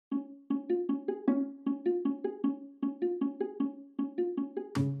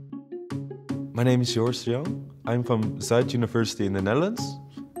My name is Joris de Jong. I'm from Meiji University in the Netherlands.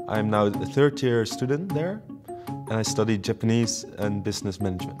 I'm now a third-year student there, and I study Japanese and business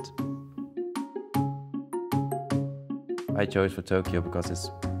management. I chose for Tokyo because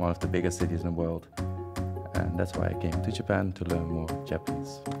it's one of the biggest cities in the world, and that's why I came to Japan to learn more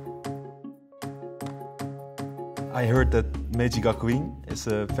Japanese. I heard that Meiji Gakuin is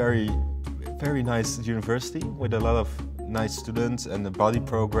a very nice university with a lot of nice students and a buddy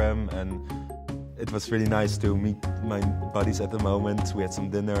program, and it was really nice to meet my buddies at the moment. We had some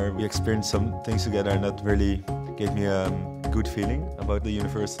dinner, we experienced some things together, and that really gave me a good feeling about the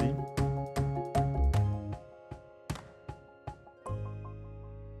university.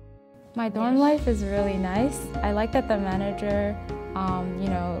 My dorm life is really nice. I like that the manager,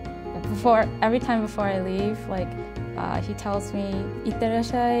 every time before I leave, he tells me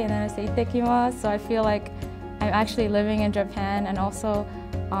 "itterashai" and then I say "ittekimasu." So I feel like I'm actually living in Japan, and also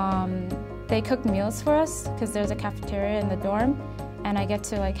they cook meals for us because there's a cafeteria in the dorm, and I get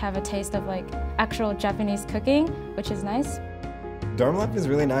to have a taste of actual Japanese cooking, which is nice. Dorm life is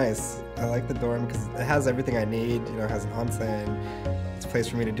really nice. I like the dorm because it has everything I need. It has an onsen. It's a place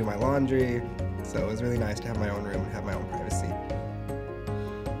for me to do my laundry. So it was really nice to have my own room and have my own privacy.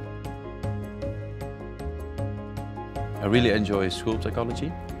 I really enjoy school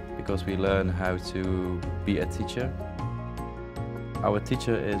psychology because we learn how to be a teacher. Our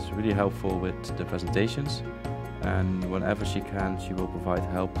teacher is really helpful with the presentations, and whenever she can, she will provide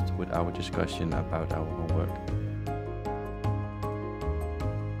help with our discussion about our homework.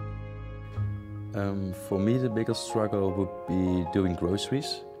 For me, the biggest struggle would be doing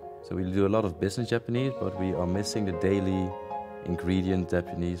groceries. So we do a lot of business Japanese, but we are missing the daily ingredient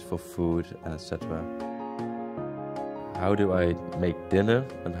Japanese for food and etc. How do I make dinner,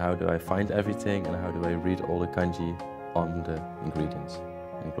 and how do I find everything, and how do I read all the kanji on the ingredients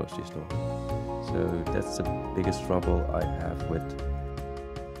in the grocery store? So that's the biggest trouble I have with.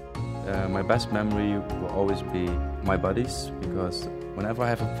 My best memory will always be my buddies, because whenever I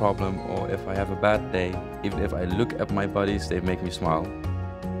have a problem or if I have a bad day, even if I look at my buddies, they make me smile.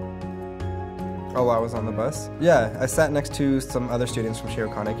 Oh, I was on the bus? Yeah, I sat next to some other students from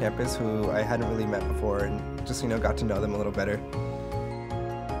Shirokane campus who I hadn't really met before, and just got to know them a little better.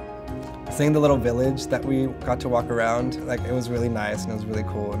 Seeing the little village that we got to walk around, it was really nice and it was really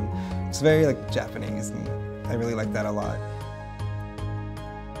cool, and it's very Japanese, and I really like that a lot.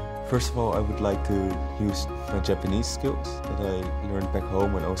 First of all, I would like to use my Japanese skills that I learned back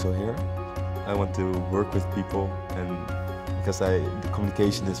home and also here. I want to work with people, and because the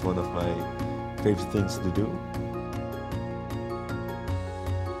communication is one of my favorite things to do.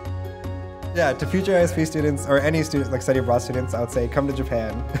 Yeah, to future ISP students, or any student, study abroad students, I would say come to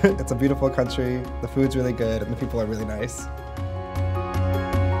Japan. It's a beautiful country, the food's really good, and the people are really nice.